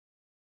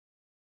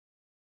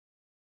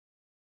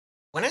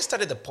When I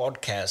started the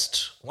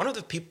podcast, one of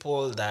the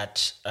people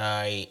that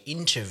I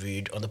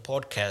interviewed on the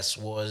podcast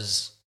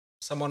was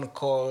someone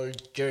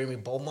called Jeremy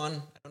Bormann.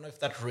 I don't know if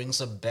that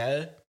rings a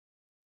bell.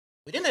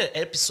 Within an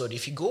episode,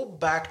 if you go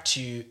back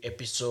to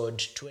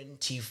episode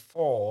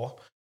 24,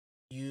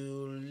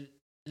 you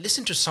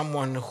listen to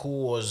someone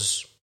who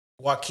was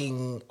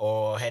working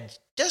or had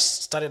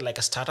just started like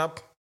a startup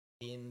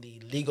in the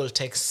legal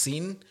tech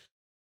scene.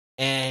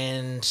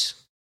 And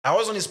I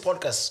was on his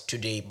podcast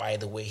today, by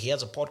the way. He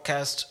has a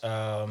podcast.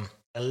 I'll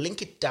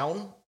link it down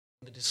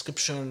in the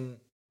description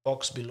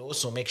box below,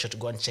 so make sure to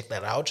go and check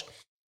that out.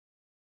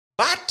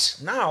 But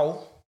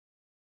now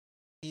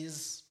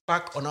he's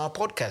back on our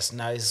podcast.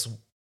 Now he's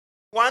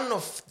one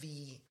of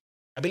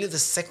I believe, the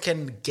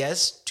second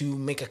guest to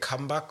make a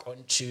comeback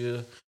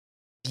onto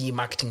the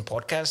marketing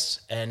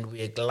podcast, and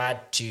we're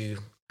glad to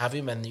have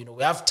him. And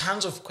we have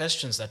tons of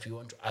questions that we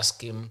want to ask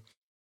him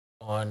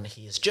on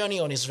his journey,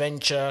 on his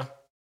venture.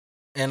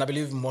 And I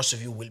believe most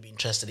of you will be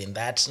interested in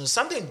that. So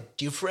something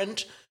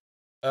different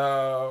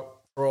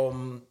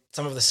from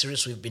some of the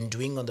series we've been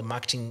doing on the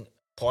marketing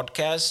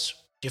podcast,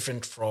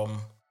 different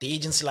from the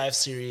agency life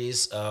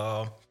series,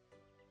 where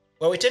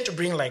we tend to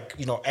bring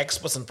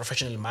experts and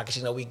professional in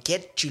marketing. Now we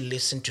get to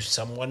listen to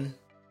someone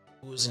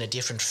who's in a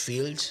different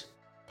field,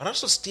 but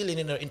also still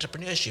in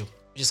entrepreneurship,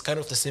 which is kind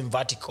of the same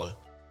vertical.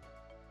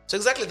 So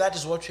exactly that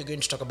is what we're going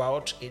to talk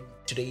about in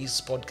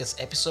today's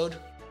podcast episode.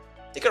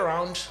 Stick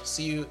around.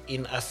 See you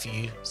in a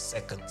few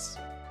seconds.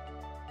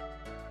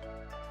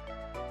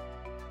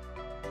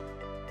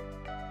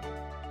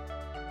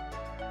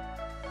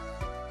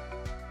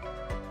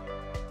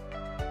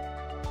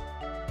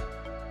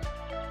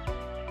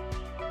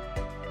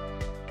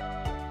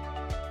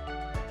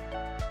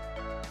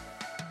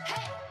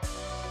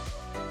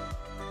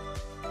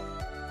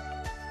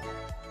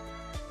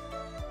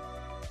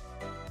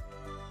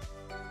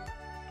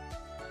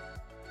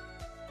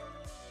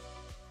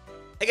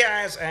 Hey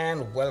guys,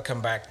 and welcome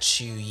back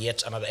to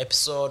yet another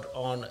episode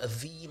on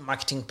the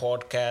Marketing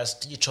Podcast,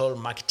 Digital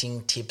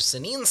Marketing Tips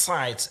and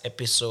Insights,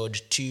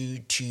 episode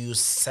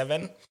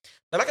 227.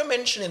 Now, like I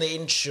mentioned in the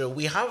intro,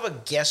 we have a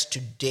guest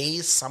today,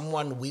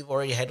 someone we've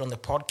already had on the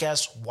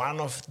podcast, one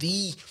of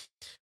the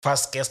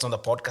first guests on the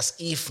podcast,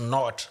 if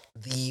not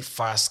the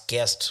first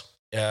guest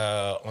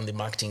on the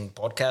Marketing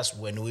Podcast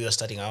when we were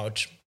starting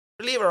out,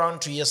 I believe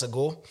around 2 years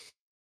ago.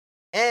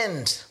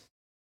 And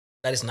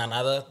that is none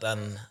other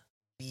than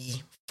the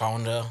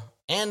founder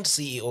and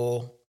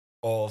CEO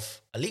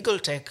of a legal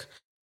tech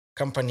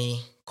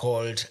company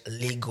called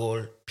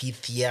Legal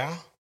Pythia.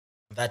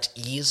 That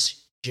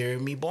is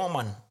Jeremy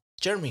Bormann.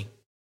 Jeremy,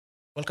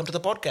 welcome to the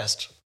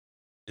podcast.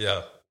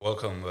 Yeah,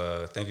 welcome.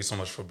 Thank you so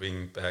much for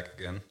being back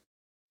again.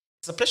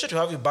 It's a pleasure to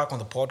have you back on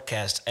the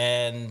podcast,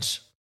 and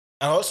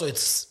also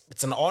it's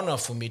an honor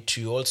for me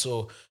to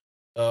also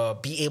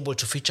be able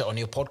to feature on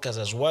your podcast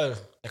as well.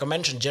 Like I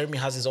mentioned, Jeremy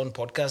has his own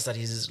podcast that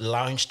he's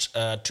launched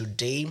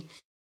today.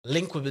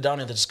 Link will be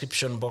down in the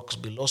description box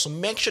below. So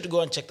make sure to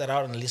go and check that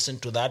out and listen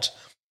to that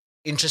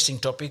interesting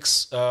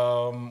topics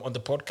on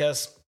the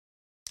podcast.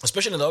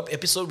 Especially in the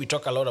episode, we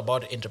talk a lot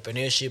about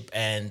entrepreneurship,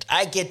 and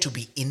I get to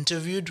be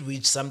interviewed, which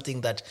is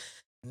something that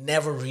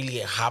never really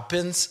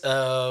happens.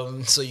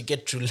 So you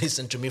get to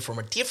listen to me from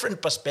a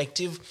different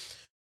perspective,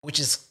 which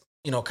is,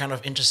 kind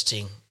of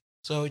interesting.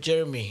 So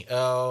Jeremy,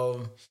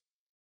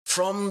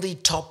 from the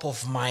top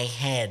of my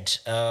head,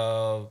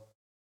 how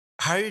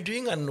are you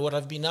doing and what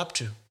have you been up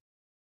to?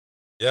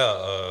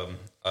 Yeah,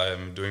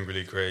 I'm doing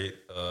really great,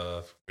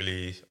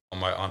 really on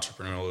my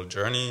entrepreneurial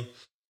journey.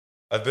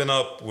 I've been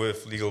up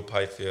with Legal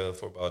Pythia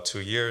for about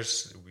 2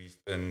 years. We've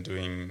been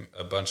doing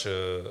a bunch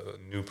of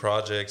new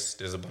projects.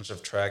 There's a bunch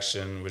of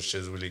traction, which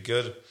is really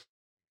good.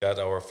 Got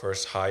our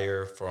first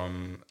hire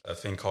from a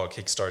thing called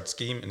Kickstart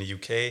Scheme in the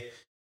UK.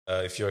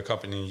 If you're a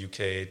company in the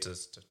UK,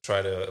 just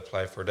try to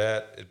apply for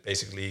that. It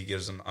basically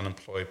gives an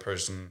unemployed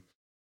person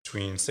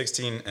between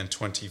 16 and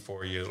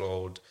 24 years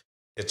old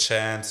a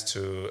chance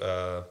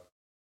to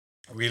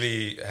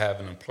really have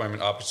an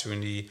employment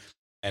opportunity,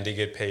 and they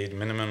get paid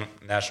minimum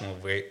national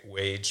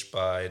wage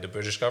by the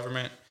British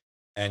government,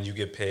 and you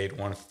get paid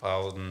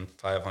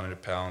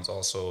 £1,500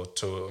 also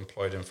to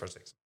employ them for 6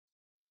 months.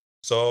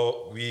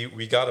 So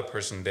we got a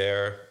person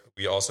there.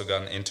 We also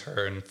got an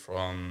intern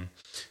from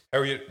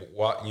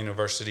Heriot-Watt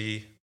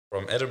University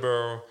from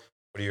Edinburgh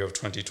for the year of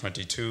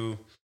 2022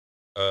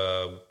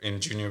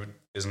 in junior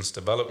business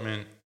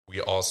development.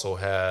 We also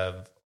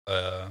have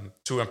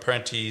 2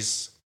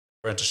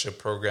 apprenticeship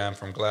program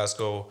from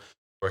Glasgow,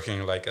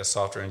 working like as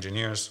software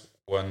engineers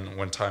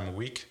one time a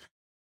week.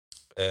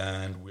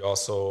 And we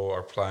also are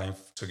applying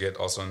to get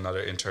also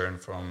another intern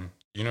from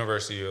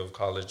University of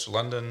College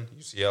London,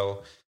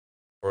 UCL,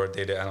 for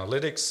data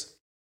analytics.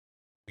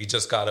 We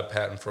just got a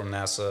patent from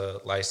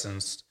NASA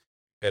licensed,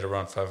 paid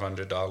around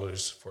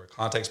 $500 for a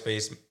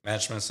context-based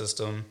management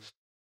system.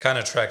 Kind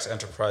of tracks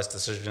enterprise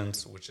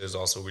decisions, which is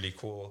also really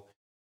cool.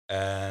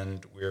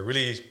 And we're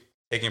really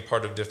taking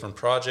part of different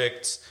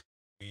projects.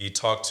 We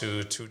talked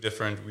to 2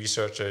 different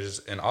researchers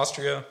in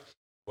Austria,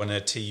 one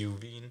at TU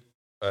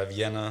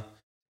Vienna,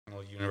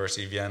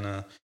 University of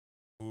Vienna,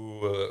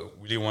 who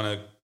really want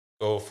to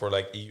go for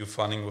like EU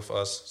funding with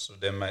us. So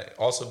there might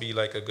also be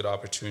like a good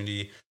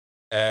opportunity.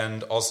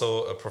 And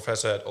also a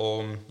professor at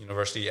Ulm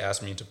University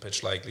asked me to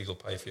pitch like legal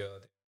pythia.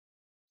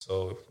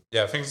 So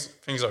yeah,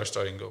 things are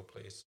starting to go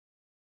place.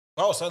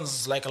 Wow,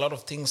 sounds like a lot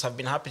of things have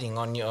been happening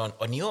on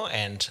your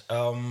end.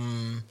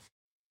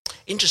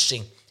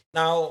 Interesting.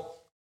 Now,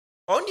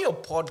 on your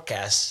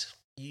podcast,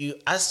 you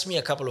asked me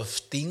a couple of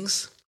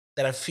things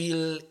that I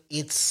feel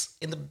it's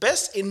in the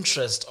best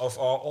interest of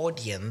our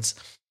audience,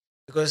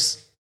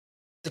 because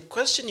the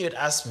question you had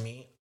asked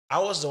me, I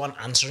was the one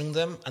answering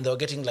them, and they were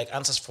getting like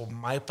answers from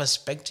my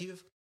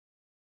perspective.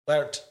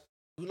 But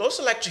we'd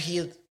also like to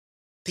hear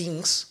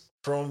things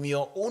from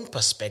your own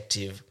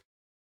perspective.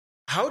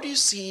 How do you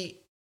see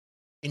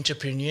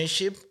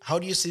entrepreneurship? How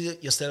do you see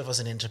yourself as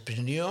an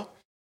entrepreneur?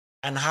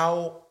 And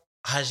how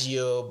has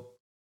your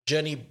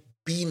journey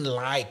been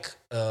like,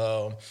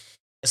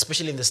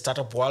 especially in the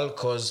startup world?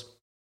 Because,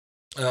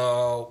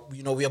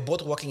 we are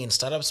both working in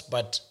startups,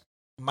 but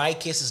my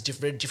case is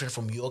different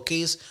from your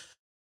case,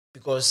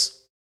 because,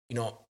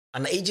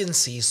 an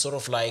agency is sort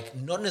of like,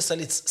 not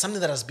necessarily it's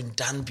something that has been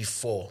done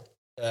before.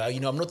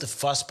 I'm not the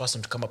first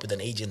person to come up with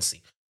an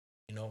agency.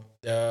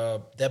 There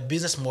are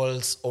business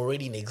models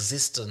already in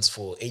existence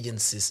for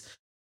agencies.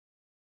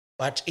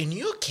 But in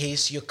your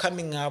case, you're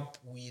coming up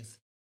with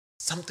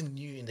something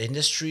new in the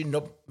industry.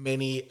 Not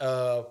many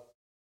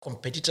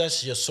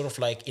competitors. You're sort of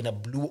like in a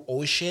blue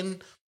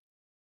ocean.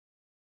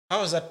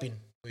 How has that been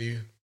for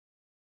you?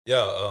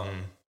 Yeah,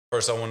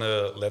 first I want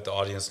to let the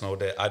audience know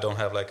that I don't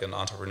have like an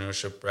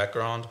entrepreneurship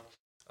background.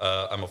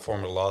 I'm a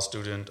former law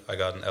student. I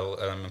got an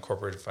LLM in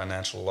corporate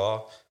financial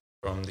law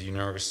from the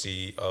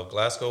University of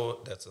Glasgow,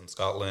 that's in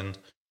Scotland.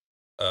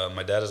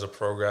 My dad is a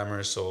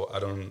programmer, so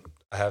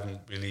I haven't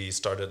really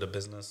started a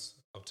business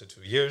up to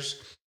 2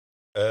 years.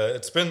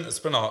 It's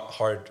been a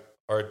hard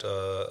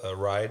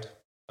ride.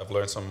 I've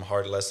learned some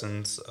hard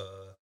lessons.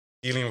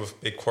 Dealing with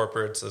big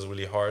corporates is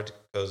really hard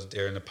because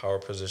they're in a power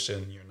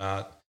position. You're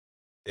not.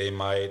 I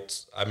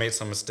made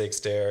some mistakes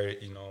there.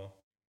 You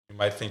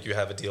might think you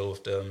have a deal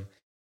with them,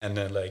 and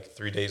then like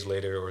 3 days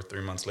later or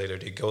 3 months later,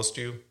 they ghost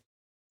you.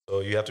 So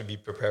you have to be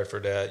prepared for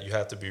that. You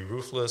have to be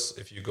ruthless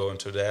if you go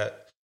into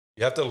that.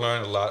 You have to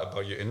learn a lot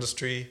about your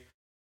industry.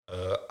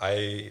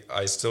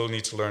 I still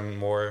need to learn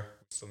more.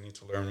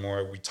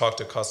 We talk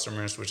to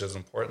customers, which is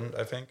important,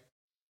 I think.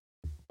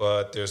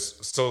 But there's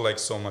still like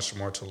so much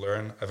more to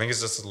learn. I think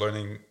it's just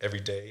learning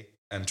every day,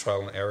 and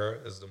trial and error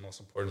is the most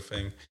important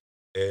thing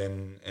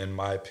in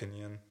my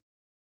opinion.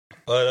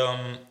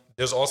 But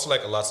there's also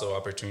like lots of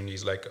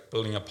opportunities, like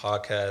building a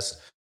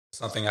podcast,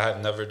 something I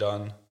have never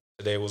done.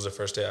 Today was the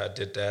first day I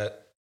did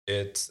that.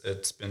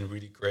 It's been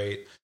really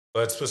great.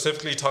 But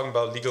specifically talking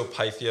about legal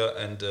pythia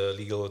and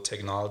legal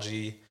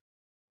technology,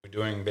 we're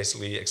doing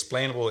basically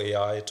explainable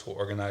AI to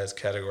organize,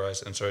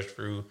 categorize, and search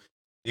through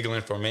legal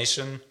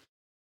information.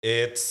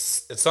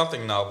 It's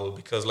something novel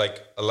because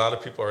like a lot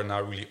of people are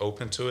not really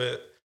open to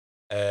it,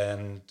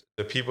 and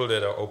the people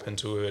that are open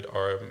to it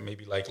are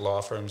maybe like law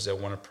firms that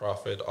want to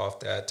profit off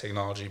that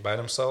technology by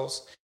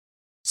themselves.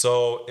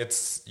 So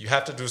you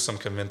have to do some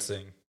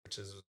convincing, which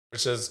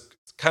is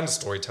kind of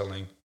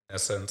storytelling in a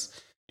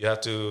sense. You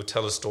have to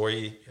tell a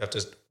story.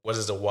 What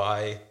is the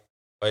why?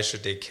 Why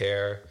should they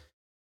care?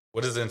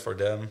 What is in for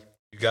them?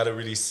 You got to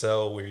really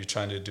sell what you're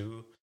trying to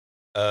do.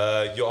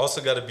 You also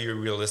got to be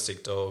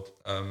realistic though.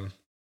 I'm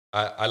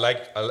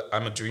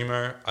a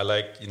dreamer. I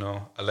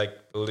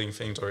like building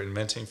things or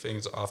inventing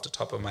things off the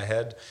top of my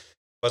head,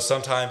 but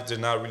sometimes they're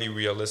not really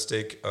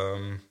realistic.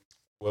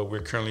 What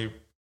we're currently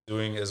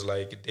doing is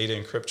like data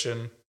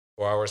encryption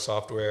for our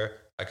software.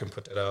 I can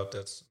put that out.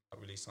 That's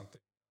not really something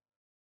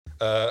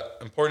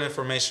important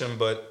information,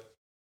 but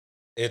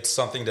it's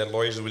something that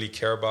lawyers really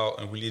care about,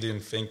 and really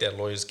didn't think that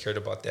lawyers cared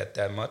about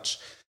that much.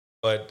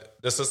 But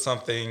this is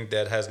something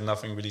that has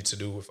nothing really to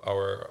do with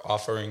our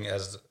offering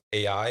as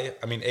AI.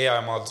 I mean,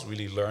 AI models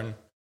really learn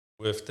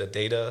with the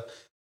data,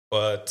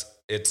 but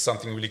it's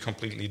something really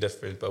completely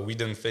different. But we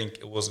didn't think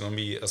it was going to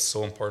be a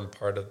so important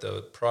part of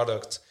the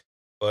product,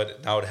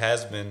 but now it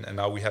has been, and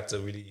now we have to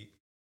really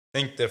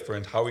think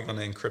different. How are we going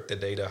to encrypt the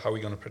data? How are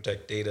we going to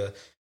protect data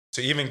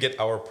to even get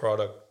our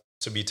product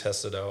to be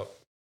tested out?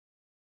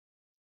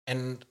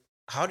 And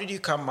how did you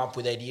come up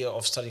with the idea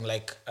of starting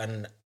like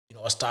a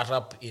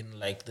startup in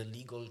like the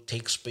legal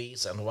tech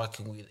space and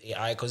working with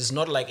AI? Because it's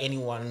not like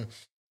anyone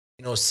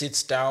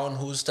sits down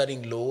who's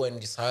studying law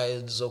and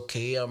decides,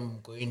 okay,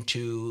 I'm going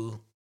to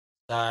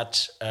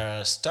start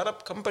a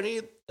startup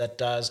company that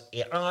does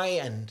AI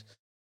and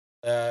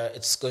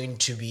it's going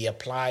to be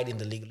applied in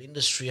the legal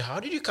industry. How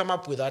did you come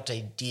up with that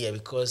idea?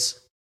 Because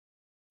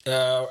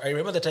I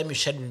remember the time you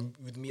shared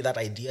with me that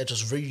idea. It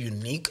was very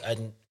unique,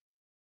 and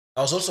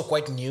I was also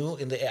quite new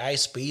in the AI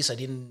space. I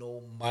didn't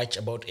know much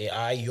about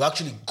AI. You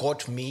actually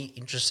got me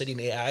interested in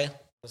AI.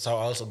 That's how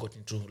I also got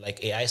into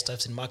like AI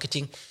stuff in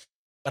marketing.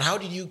 But how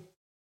did you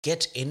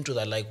get into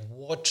that? Like,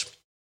 what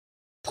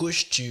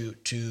pushed you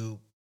to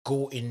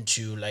go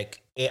into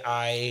like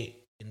AI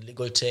in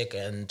legal tech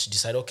and to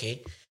decide,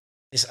 okay,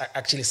 is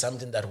actually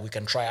something that we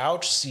can try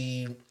out,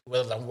 see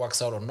whether that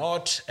works out or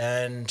not.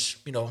 And,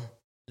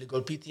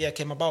 legal pythia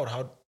came about.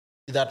 How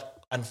did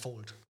that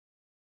unfold?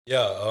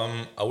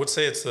 Yeah, I would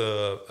say it's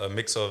a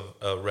mix of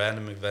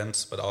random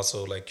events, but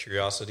also like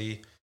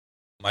curiosity.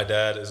 My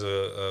dad is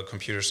a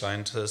computer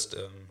scientist.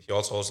 He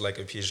also has like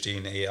a PhD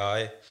in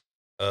AI.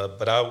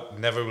 But I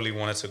never really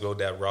wanted to go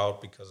that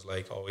route because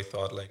like I always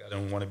thought like I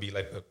don't want to be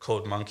like a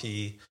code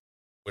monkey,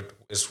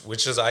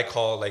 which is I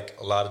call like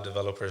a lot of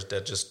developers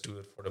that just do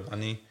it for the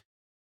money.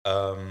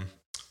 Um,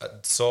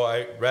 so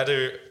I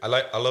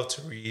love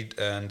to read,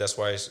 and that's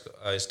why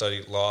I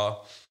studied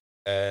law.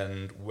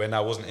 And when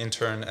I was an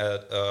intern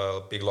at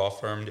a big law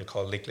firm, they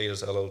called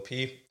Linklaters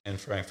LLP in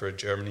Frankfurt,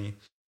 Germany,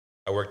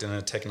 I worked in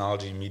a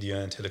technology,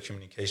 media, and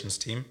telecommunications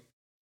team.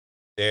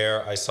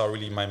 There, I saw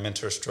really my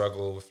mentor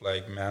struggle with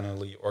like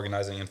manually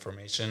organizing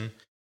information.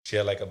 She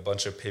had like a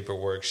bunch of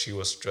paperwork. She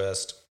was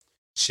stressed.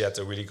 She had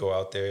to really go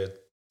out there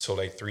till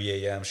like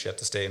 3 a.m. She had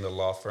to stay in the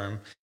law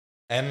firm.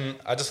 And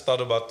I just thought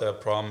about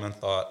that problem and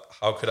thought,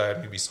 how could I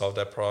maybe solve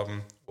that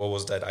problem? What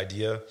was that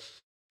idea?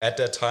 At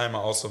that time, I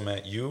also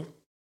met you,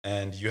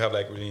 and you have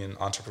like really an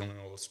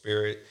entrepreneurial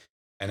spirit,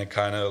 and it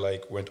kind of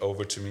like went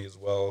over to me as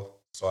well.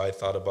 So I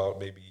thought about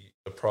maybe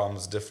the problem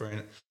is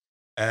different.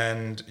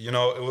 And,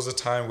 it was a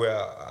time where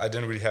I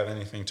didn't really have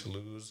anything to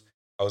lose.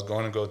 I was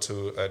going to go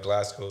to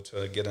Glasgow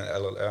to get an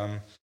LLM.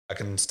 I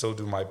can still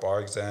do my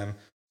bar exam.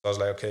 So I was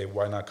like, okay,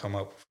 why not come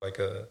up with like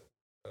a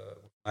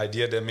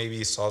idea that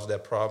maybe solves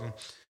that problem?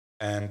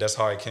 And that's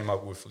how I came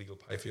up with Legal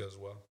Pythia as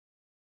well.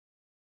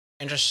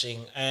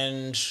 Interesting.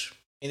 And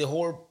in the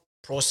whole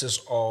process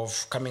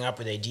of coming up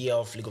with the idea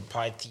of legal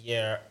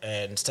pythia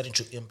and starting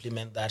to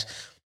implement that,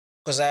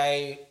 because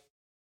I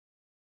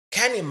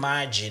can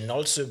imagine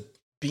also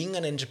being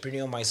an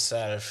entrepreneur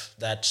myself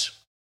that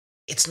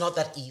it's not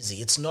that easy.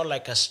 It's not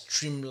like a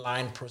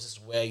streamlined process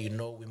where we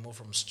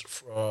move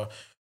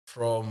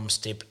from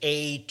step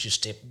A to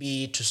step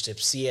B to step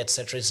C,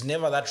 etc. It's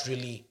never that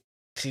really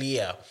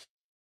clear.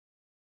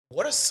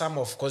 What are some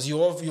of, because you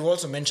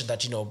also mentioned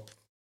that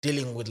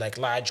dealing with like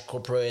large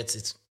corporates,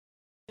 it's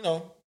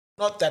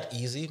not that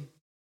easy.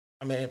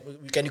 I mean,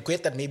 we can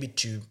equate that maybe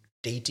to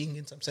dating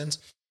in some sense.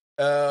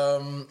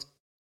 But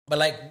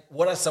like,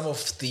 what are some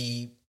of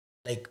the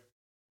like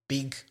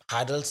big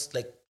hurdles?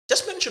 Like,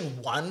 just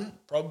mention one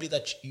probably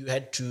that you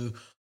had to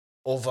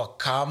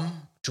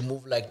overcome to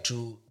move like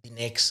to the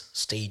next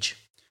stage.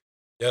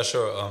 Yeah,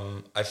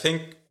 sure. I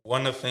think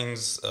one of the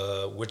things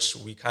which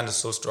we kind of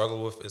so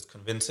struggle with is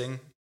convincing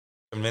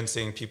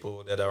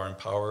people that are in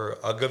power.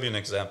 I'll give you an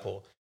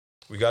example.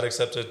 We got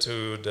accepted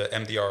to the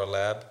MDR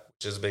lab,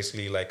 which is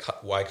basically like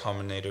Y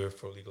Combinator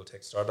for legal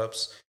tech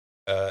startups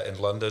in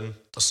London.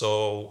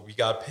 So we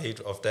got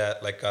paid off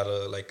that, like got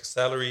a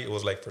salary. It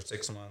was like for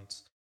 6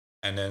 months.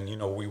 And then,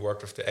 we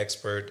worked with the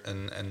expert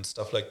and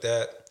stuff like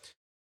that.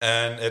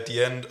 And at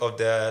the end of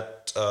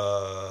that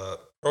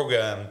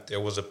program, there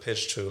was a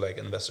pitch to like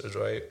investors,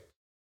 right?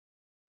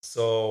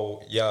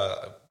 So yeah,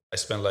 I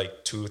spent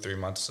like 2-3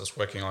 months just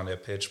working on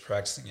that pitch,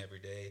 practicing every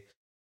day.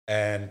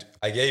 And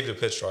I gave the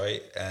pitch,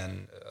 right?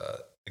 And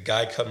the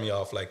guy cut me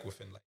off like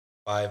within like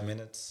 5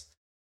 minutes.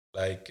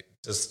 Like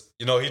just,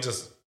 it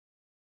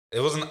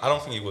wasn't, I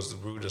don't think he was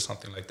rude or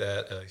something like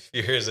that. If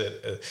he hears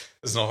it,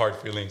 there's no hard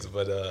feelings,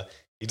 but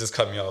he just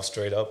cut me off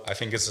straight up. I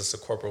think it's just a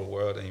corporate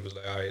world. And he was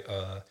like, all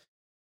right,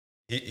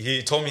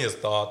 he told me his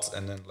thoughts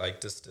and then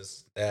like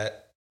this,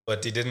 that,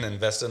 but they didn't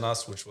invest in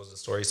us, which was the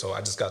story. So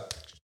you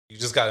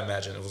just got to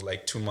imagine it was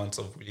like 2 months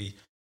of really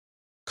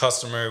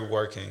customer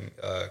working,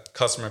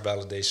 customer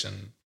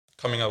validation,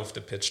 coming up with the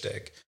pitch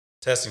deck,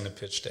 testing the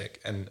pitch deck.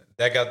 And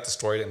that got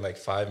destroyed in like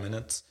 5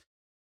 minutes.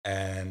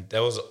 And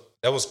that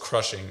was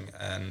crushing.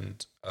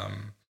 And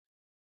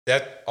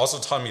that also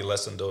taught me a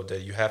lesson though,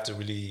 that you have to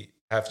really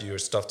have your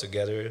stuff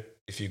together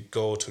if you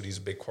go to these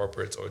big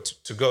corporates or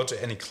to go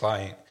to any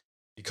client,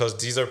 because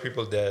these are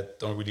people that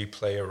don't really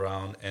play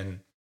around, and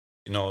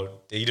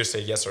they either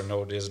say yes or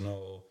no. There's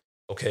no,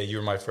 okay,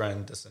 you're my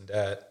friend, this and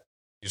that.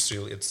 You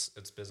still, it's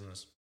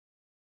business.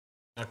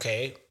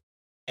 Okay.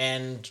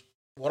 And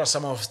what are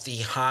some of the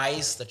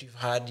highs that you've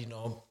had,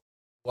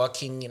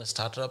 working in a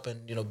startup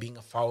and, being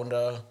a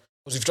founder?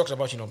 Because we've talked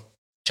about,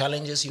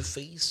 challenges you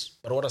face,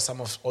 but what are some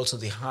of also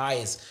the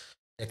highs,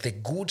 like the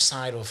good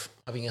side of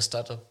having a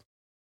startup?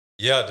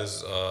 Yeah,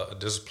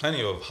 there's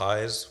plenty of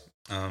highs.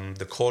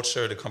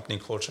 The company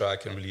culture, I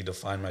can really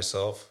define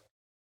myself.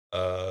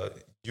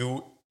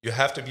 You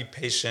have to be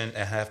patient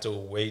and have to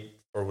wait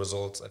for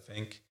results, I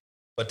think,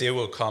 but they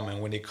will come,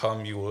 and when they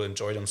come, you will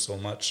enjoy them so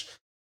much.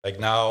 Like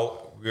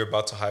now, we're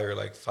about to hire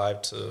like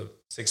 5 to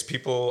 6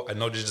 people. I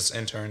know they're just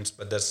interns,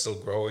 but that's still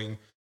growing.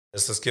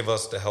 Let's just give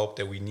us the help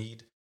that we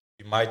need.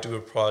 We might do a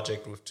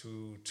project with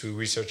two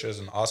researchers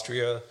in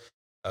Austria,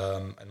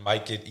 and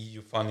might get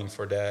EU funding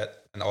for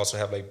that, and also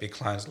have like big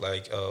clients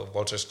like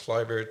Wolters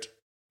Kluivert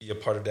be a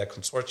part of that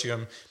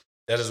consortium.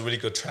 That is really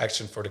good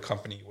traction for the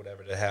company,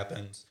 whatever that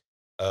happens.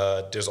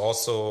 There's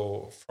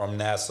also from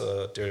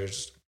NASA,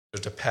 there's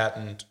a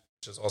patent,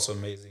 which is also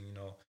amazing.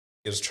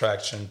 gives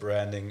traction,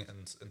 branding,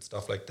 and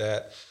stuff like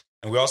that.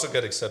 And we also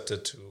get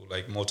accepted to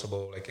like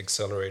multiple like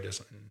accelerators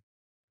and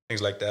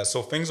things like that.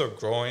 So things are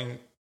growing,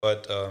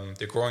 but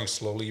they're growing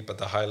slowly. But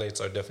the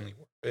highlights are definitely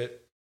worth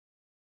it.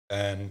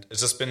 And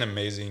it's just been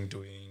amazing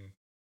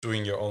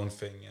doing your own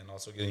thing and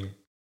also getting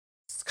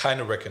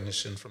kind of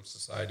recognition from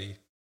society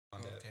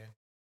on that. Okay.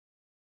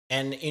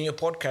 And in your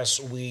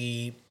podcast,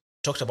 we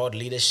talked about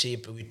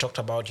leadership. We talked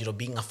about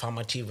being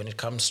affirmative when it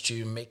comes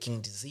to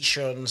making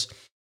decisions.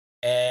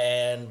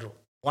 And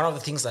one of the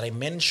things that I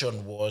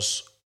mentioned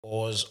was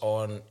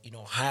on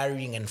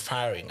hiring and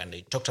firing. And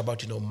I talked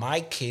about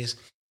my case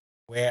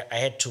where I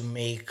had to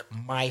make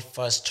my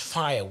first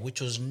fire,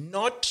 which was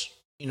not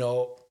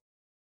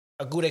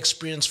a good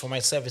experience for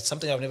myself. It's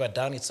something I've never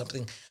done. It's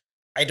something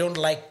I don't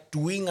like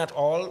doing at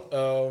all.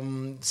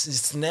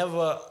 It's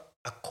never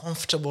a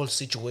comfortable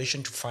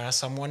situation to fire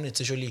someone. It's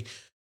usually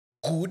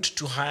good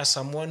to hire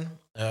someone,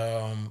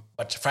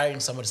 but firing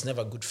someone is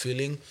never a good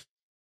feeling.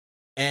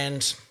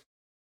 And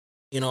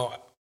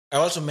I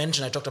also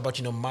mentioned, I talked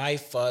about my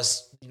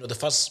first, the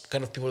first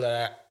kind of people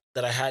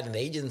that I had in the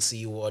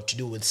agency were to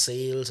do with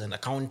sales and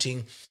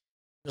accounting.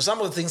 Some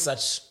of the things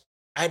that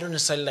I don't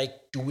necessarily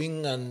like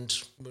doing, and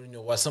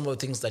were some of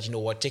the things that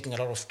were taking a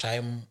lot of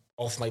time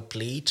off my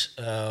plate.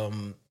 So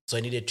I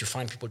needed to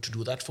find people to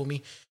do that for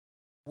me.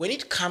 When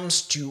it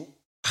comes to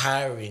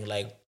hiring,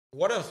 like,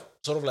 what are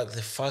sort of like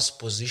the first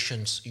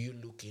positions you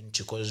look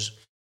into? Because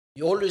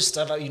you always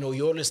start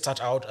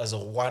out as a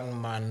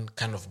one-man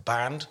kind of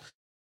band,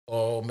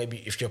 or maybe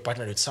if you're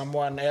partnered with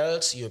someone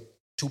else, you're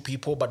two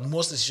people, but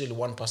most is usually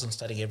one person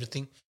starting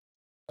everything.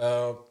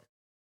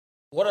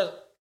 What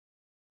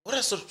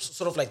are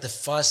sort of like the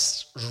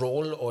first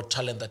role or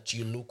talent that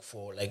you look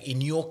for, like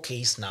in your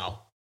case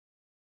now?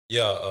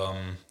 Yeah,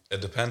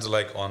 it depends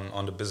like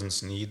on the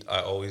business need.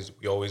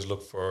 We always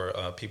look for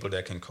people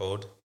that can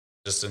code,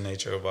 just the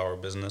nature of our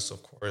business,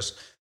 of course.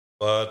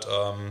 But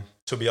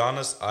to be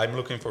honest, I'm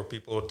looking for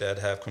people that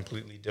have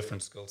completely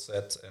different skill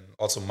sets and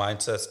also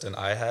mindsets than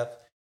I have,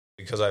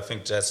 because I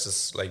think that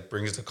just like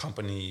brings the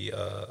company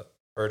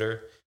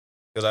further.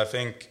 Because I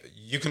think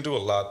you can do a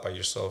lot by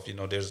yourself.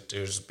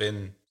 There's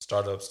been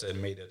startups that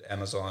made it.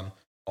 Amazon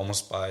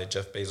almost by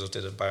Jeff Bezos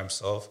did it by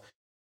himself.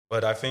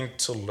 But I think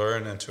to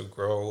learn and to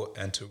grow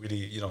and to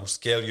really,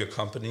 scale your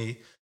company,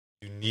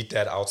 you need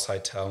that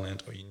outside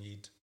talent, or you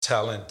need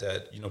talent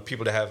that,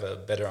 people that have a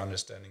better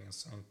understanding in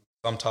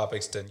some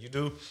topics than you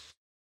do.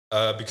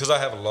 Because I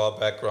have a law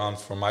background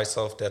for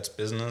myself, that's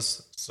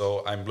business.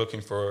 So I'm looking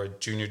for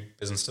junior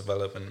business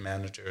development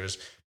managers,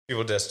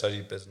 people that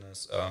study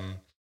business,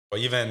 or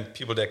even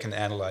people that can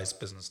analyze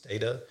business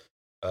data.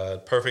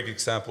 Perfect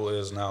example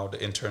is now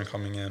the intern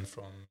coming in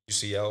from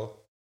UCL,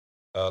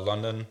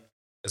 London.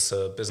 Is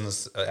a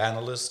business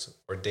analyst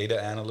or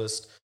data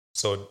analyst.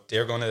 So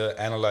they're going to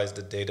analyze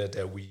the data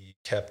that we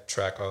kept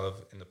track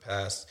of in the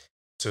past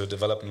to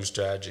develop new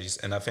strategies.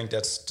 And I think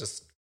that's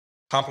just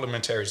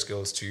complementary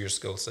skills to your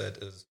skill set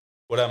is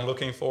what I'm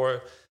looking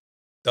for.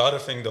 The other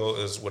thing, though,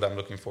 is what I'm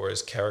looking for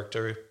is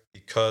character,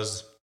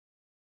 because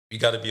you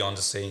got to be on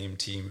the same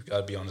team. You got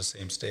to be on the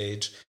same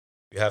stage.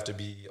 You have to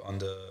be on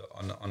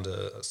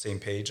the same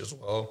page as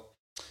well.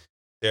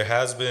 There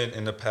has been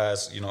in the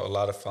past, a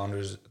lot of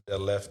founders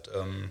that left,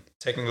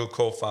 technical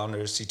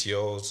co-founders,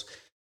 CTOs,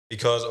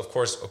 because of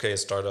course, okay, a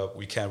startup,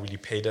 we can't really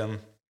pay them,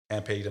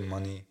 can't pay them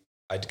money.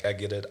 I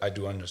get it, I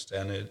do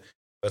understand it,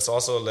 but it's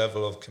also a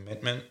level of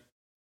commitment.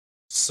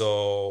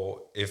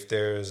 So if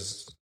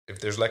there's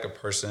like a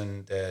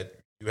person that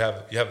you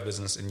have a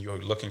business and you're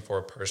looking for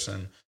a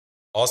person,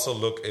 also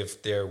look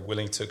if they're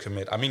willing to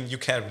commit. I mean, you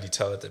can't really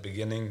tell at the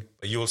beginning,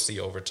 but you'll see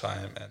over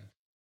time, and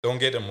don't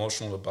get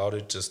emotional about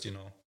it. Just,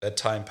 let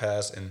time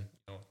pass, and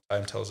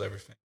time tells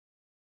everything.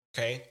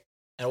 Okay.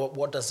 And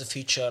what does the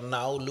future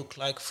now look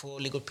like for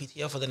Legal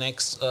pythia for the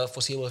next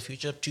foreseeable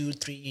future, 2,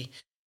 3,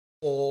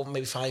 or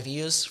maybe 5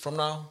 years from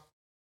now?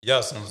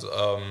 Yeah,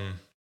 so,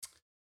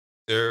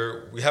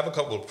 we have a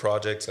couple of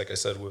projects, like I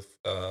said, with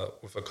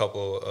a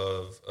couple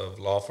of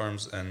law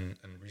firms and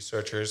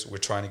researchers. We're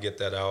trying to get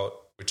that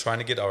out. We're trying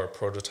to get our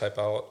prototype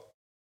out,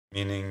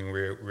 meaning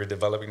we're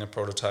developing a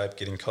prototype,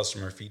 getting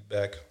customer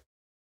feedback.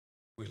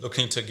 We're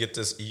looking to get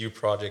this EU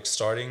project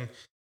starting,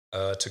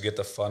 to get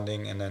the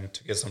funding and then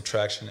to get some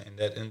traction in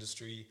that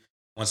industry.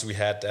 Once we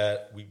had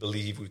that, we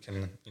believe we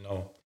can,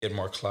 get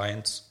more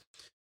clients.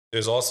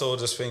 There's also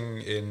this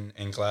thing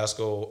in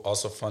Glasgow,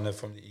 also funded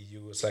from the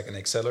EU. It's like an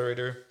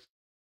accelerator.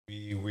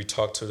 We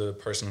talked to the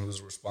person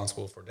who's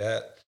responsible for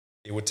that.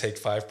 They would take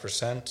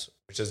 5%,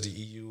 which is the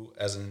EU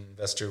as an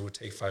investor would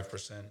take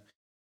 5%.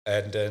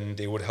 And then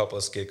they would help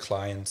us get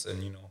clients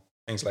and,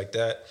 things like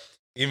that.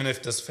 Even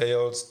if this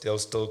fails, they'll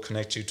still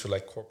connect you to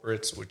like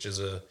corporates, which is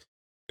a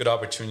good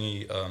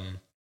opportunity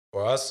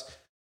for us.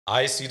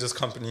 I see this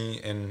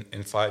company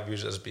in 5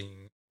 years as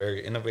being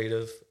very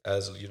innovative,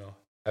 as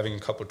having a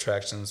couple of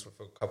tractions with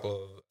a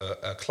couple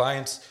of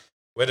clients,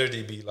 whether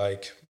they be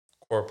like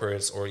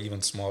corporates or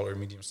even small or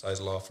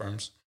medium-sized law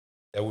firms.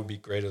 That would be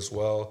great as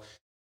well.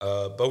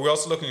 But we're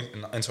also looking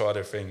into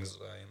other things.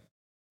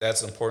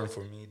 that's important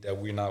for me, that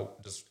we're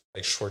not just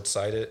like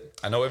short-sighted.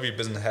 I know every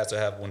business has to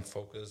have one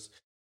focus,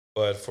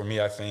 but for me,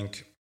 I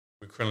think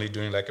we're currently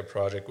doing like a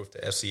project with the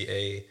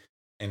FCA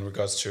in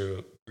regards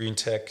to green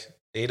tech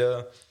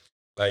data,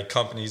 like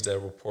companies that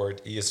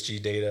report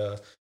ESG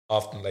data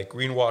often like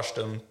greenwash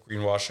them.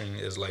 Greenwashing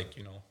is like,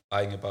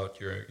 lying about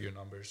your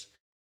numbers.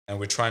 And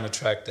we're trying to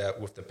track that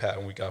with the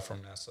patent we got from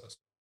NASA. So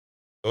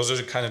those are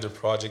the kind of the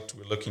project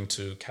we're looking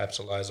to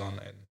capitalize on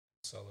and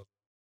sell it.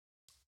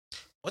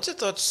 What's your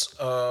thoughts?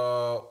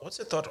 What's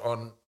your thought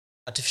on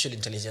artificial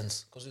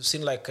intelligence? Because we've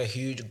seen like a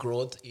huge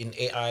growth in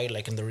AI,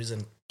 like in the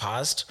recent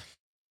past,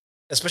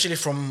 especially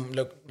from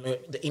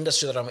the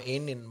industry that I'm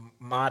in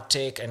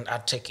MarTech and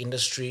AdTech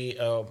industry.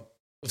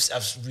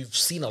 We've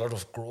seen a lot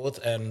of growth,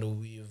 and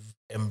we've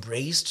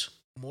embraced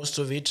most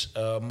of it.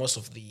 Most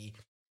of the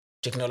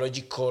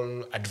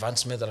technological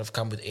advancements that have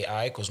come with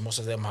AI, because most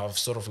of them have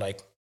sort of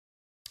like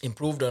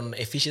improved on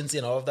efficiency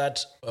and all of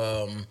that.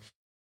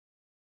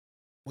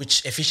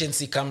 Which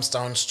efficiency comes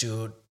down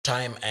to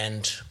time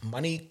and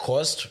money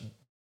cost.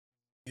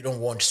 You don't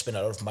want to spend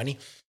a lot of money.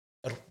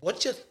 But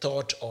what's your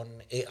thought on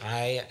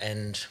AI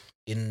and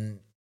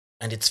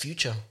its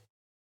future?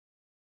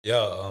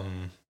 Yeah,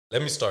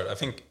 let me start. I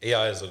think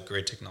AI is a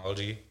great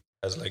technology,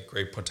 has like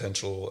great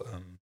potential,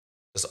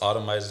 just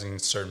automating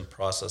certain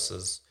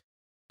processes.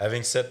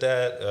 Having said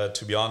that,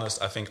 to be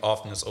honest, I think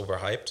often it's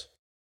overhyped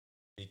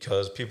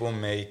because people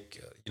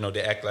make,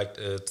 they act like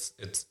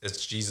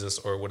it's Jesus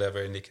or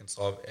whatever, and they can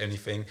solve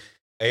anything.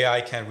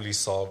 AI can't really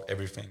solve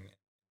everything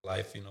in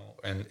life,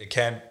 and it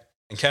can't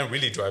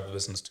really drive the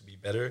business to be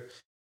better.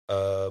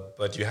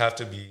 But you have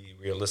to be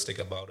realistic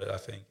about it, I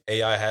think.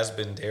 AI has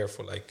been there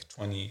for like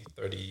 20,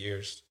 30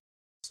 years.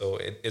 So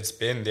it's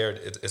been there.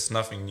 It's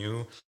nothing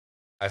new.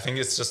 I think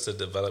it's just the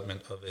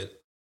development of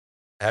it.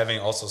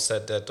 Having also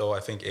said that, though, I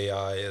think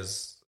AI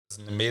is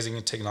an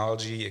amazing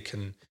technology. It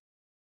can,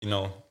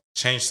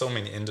 change so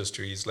many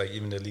industries, like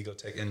even the legal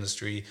tech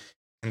industry,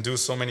 can do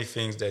so many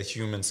things that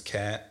humans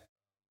can't.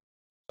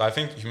 So I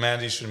think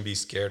humanity shouldn't be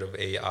scared of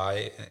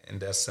AI in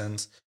that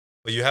sense.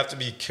 But you have to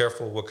be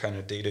careful what kind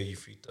of data you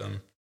feed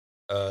them.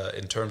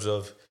 In terms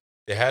of,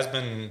 there has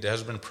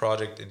been a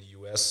project in the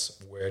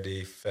US where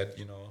they fed,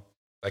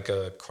 like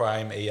a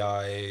crime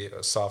AI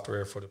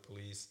software for the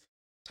police,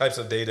 types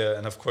of data.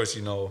 And of course,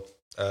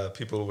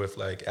 people with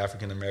like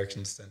African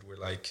American descent were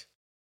like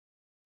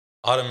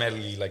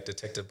automatically like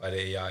detected by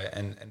the AI.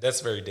 And that's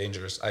very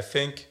dangerous. I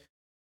think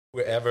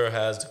whoever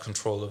has the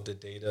control of the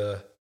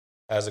data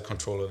has the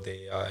control of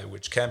the AI,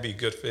 which can be a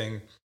good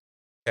thing,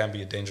 can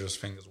be a dangerous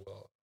thing as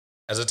well.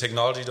 As a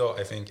technology, though,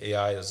 I think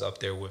AI is up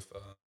there with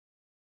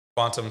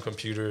quantum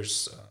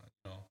computers,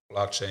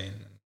 blockchain,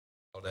 and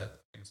all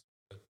that.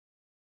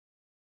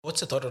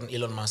 What's your thought on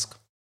Elon Musk?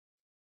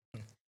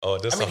 Oh,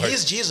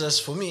 he's Jesus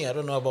for me. I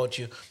don't know about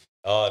you.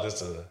 Oh,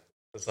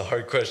 that's a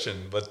hard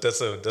question, but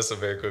that's a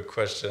very good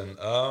question.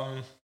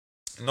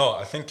 No,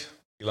 I think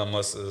Elon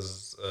Musk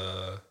is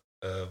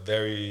a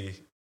very,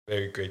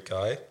 very great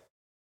guy.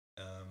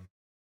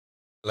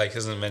 Like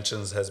his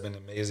inventions has been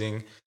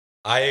amazing.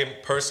 I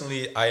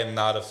am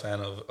not a fan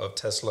of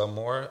Tesla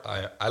more.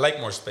 I like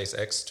more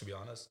SpaceX, to be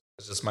honest.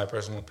 It's just my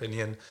personal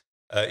opinion.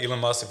 Elon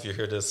Musk, if you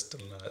hear this,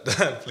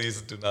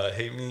 please do not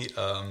hate me.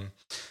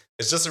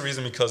 It's just a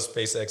reason because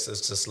SpaceX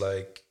is just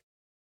like,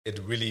 it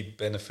really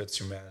benefits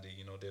humanity.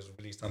 There's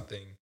really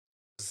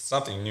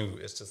something new.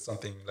 It's just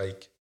something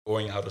like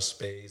going out of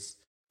space,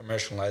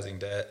 commercializing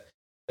that.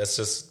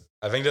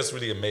 I think that's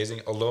really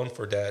amazing. Alone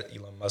for that,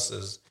 Elon Musk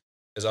is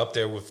up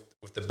there with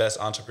the best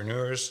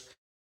entrepreneurs.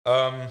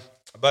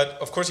 But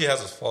of course he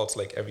has his faults,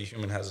 like every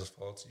human has his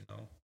faults,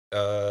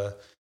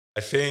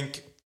 I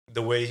think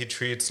the way he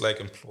treats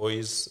like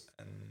employees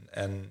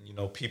and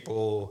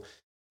people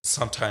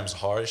sometimes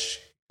harsh,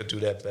 could do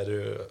that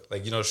better,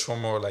 like show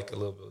more like a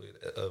little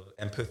bit of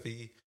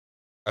empathy.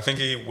 I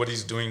think what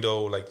he's doing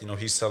though, like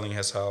he's selling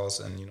his house,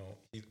 and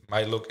he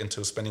might look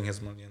into spending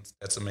his money, and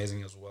that's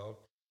amazing as well.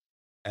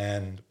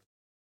 And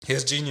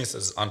his genius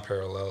is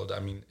unparalleled. I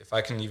mean, if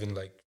I can even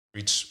like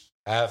reach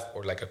half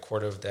or like a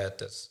quarter of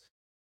that,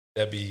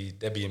 that'd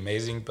be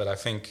amazing. But I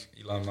think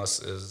Elon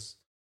Musk is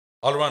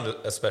all around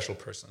a special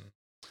person.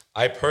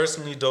 I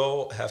personally,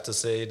 though, have to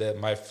say that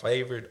my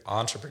favorite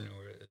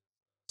entrepreneur is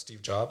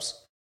Steve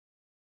Jobs.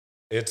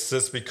 It's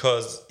just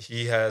because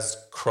he has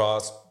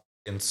crossed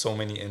in so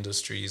many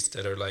industries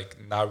that are like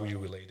not really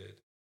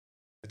related.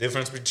 The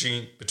difference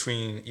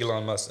between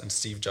Elon Musk and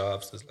Steve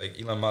Jobs is like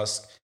Elon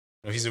Musk,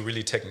 he's a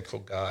really technical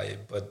guy,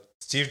 but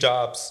Steve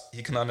Jobs,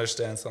 he can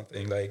understand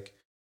something like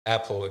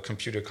Apple, a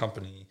computer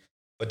company,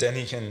 but then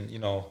he can,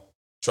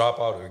 drop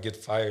out or get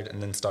fired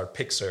and then start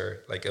Pixar,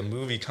 like a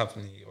movie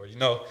company, or,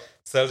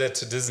 sell that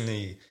to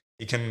Disney.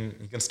 He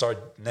can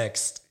start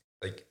next.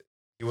 Like,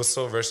 he was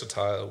so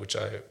versatile, which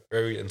I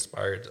very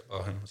inspired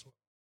about him as well.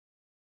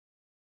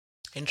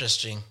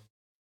 Interesting.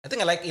 I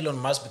think I like Elon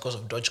Musk because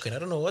of Dogecoin. I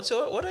don't know.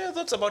 What are your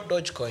thoughts about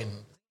Dogecoin?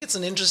 It's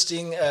an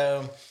interesting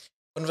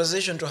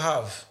conversation to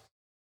have.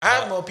 I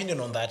have my opinion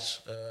on that.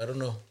 I don't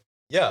know.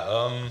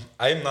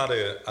 I'm not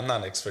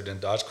an expert in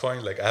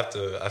Dogecoin. Like I have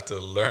to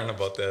learn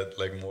about that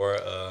like more.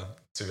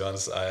 To be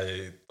honest,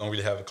 I don't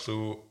really have a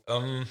clue.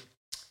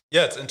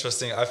 Yeah, it's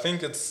interesting. I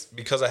think it's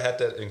because I had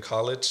that in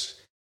college,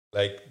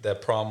 like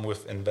that problem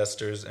with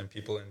investors and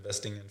people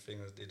investing in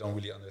things they don't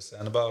really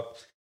understand about.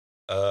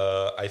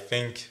 I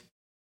think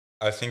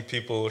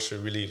people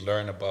should really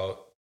learn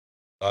about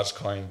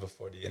Dogecoin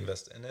before they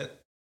invest in it,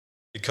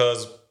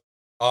 because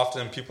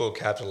often people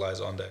capitalize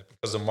on that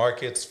because the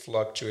markets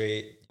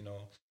fluctuate.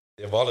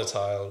 They're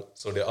volatile,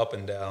 so they're up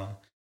and down.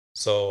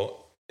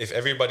 So if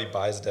everybody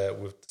buys that,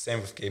 with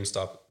same with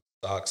GameStop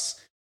stocks,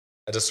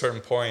 at a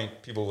certain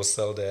point, people will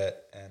sell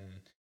that,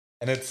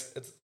 and it's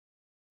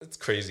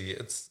crazy.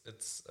 It's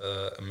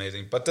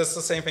amazing. But that's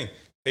the same thing.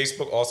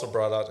 Facebook also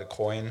brought out a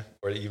coin,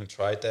 or they even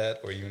tried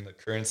that, or even the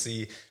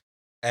currency.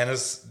 And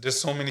there's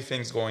so many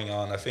things going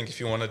on. I think if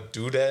you want to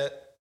do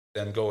that,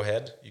 then go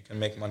ahead. You can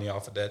make money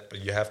off of that, but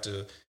you have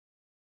to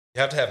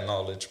have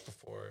knowledge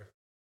before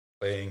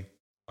playing, in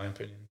my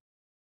opinion.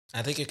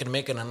 I think you can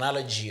make an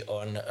analogy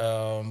on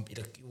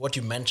what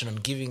you mentioned on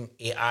giving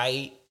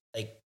AI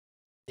like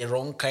the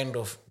wrong kind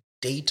of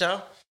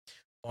data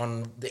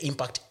on the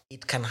impact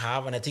it can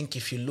have. And I think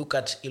if you look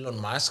at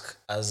Elon Musk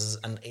as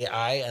an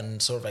AI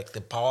and sort of like the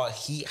power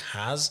he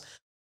has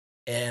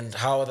and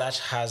how that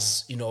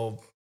has,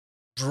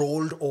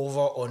 rolled over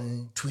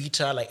on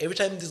Twitter, like every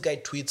time this guy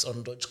tweets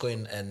on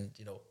Dogecoin and,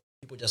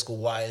 people just go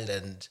wild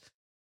and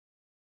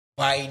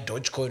buy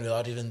Dogecoin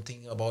without even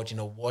thinking about,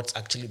 what's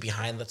actually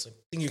behind that. So I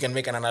think you can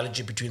make an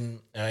analogy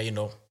between,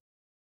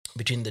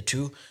 between the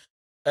two.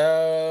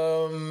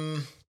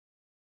 Where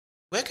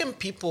can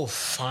people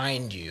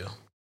find you?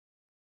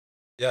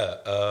 Yeah,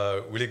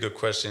 really good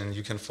question.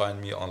 You can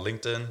find me on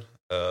LinkedIn.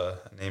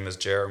 Name is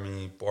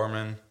Jeremy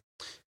Bormann.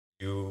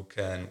 You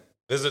can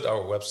visit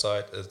our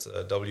website. It's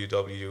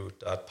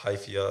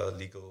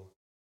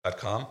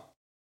www.pythialegal.com.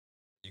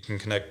 You can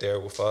connect there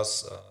with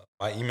us.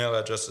 My email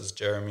address is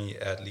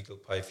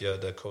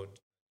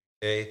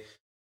jeremy@legalpythia.co.uk.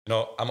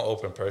 I'm an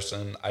open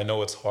person. I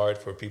know it's hard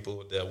for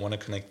people that want to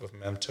connect with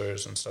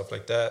mentors and stuff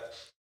like that.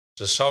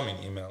 Just shout me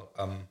an email.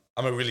 I'm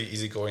a really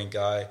easygoing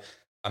guy.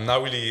 I'm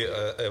not really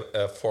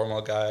a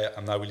formal guy.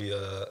 I'm not really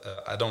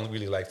I don't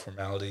really like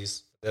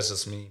formalities. That's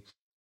just me.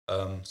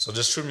 So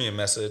just shoot me a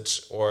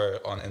message or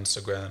on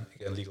Instagram,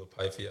 again, Legal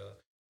Pythia.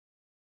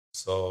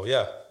 So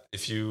yeah,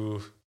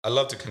 I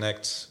love to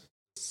connect.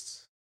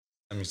 Just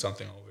send me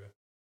something over.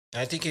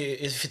 I think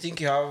if you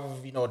think you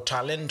have,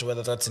 talent,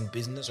 whether that's in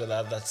business,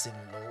 whether that's in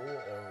law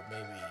or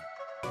maybe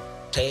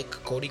tech,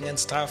 coding and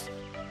stuff,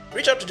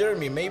 reach out to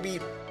Jeremy.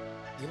 Maybe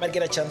you might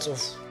get a chance of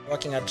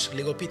working at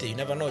Legal Pythia. You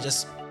never know.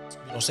 Just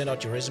send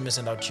out your resume,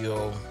 send out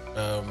your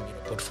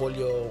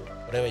portfolio,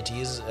 whatever it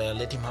is.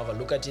 Let him have a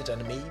look at it,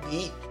 and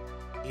maybe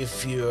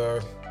if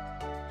you're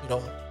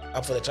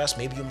up for the task,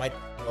 maybe you might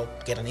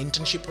get an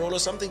internship role or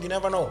something. You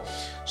never know.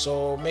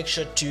 So make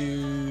sure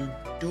to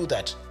do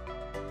that.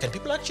 Can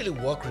people actually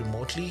work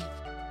remotely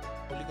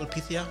for Legal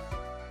Pythia?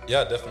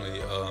 Yeah,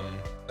 definitely.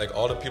 Like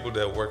all the people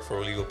that work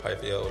for Legal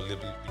Pythia or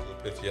Legal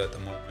Pythia at the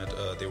moment,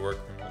 they work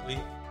remotely.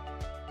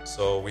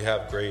 So we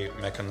have great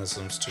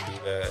mechanisms to do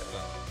that.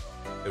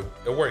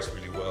 It works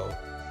really well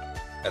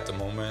at the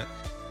moment.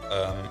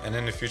 And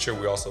in the future,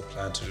 we also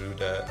plan to do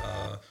that.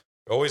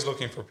 We're always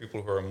looking for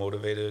people who are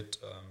motivated,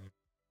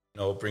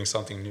 bring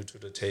something new to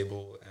the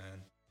table,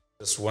 and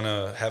just want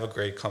to have a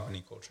great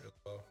company culture as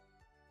well.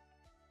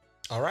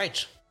 All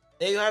right.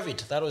 There you have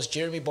it. That was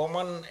Jeremy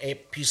Bormann,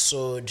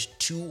 episode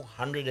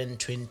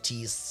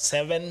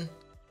 227. If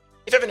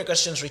you have any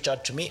questions, reach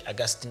out to me,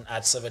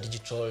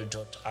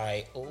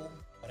 augustine@serverdigital.io.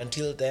 But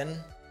until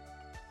then,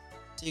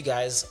 see you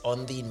guys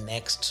on the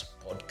next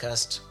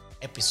podcast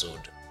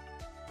episode.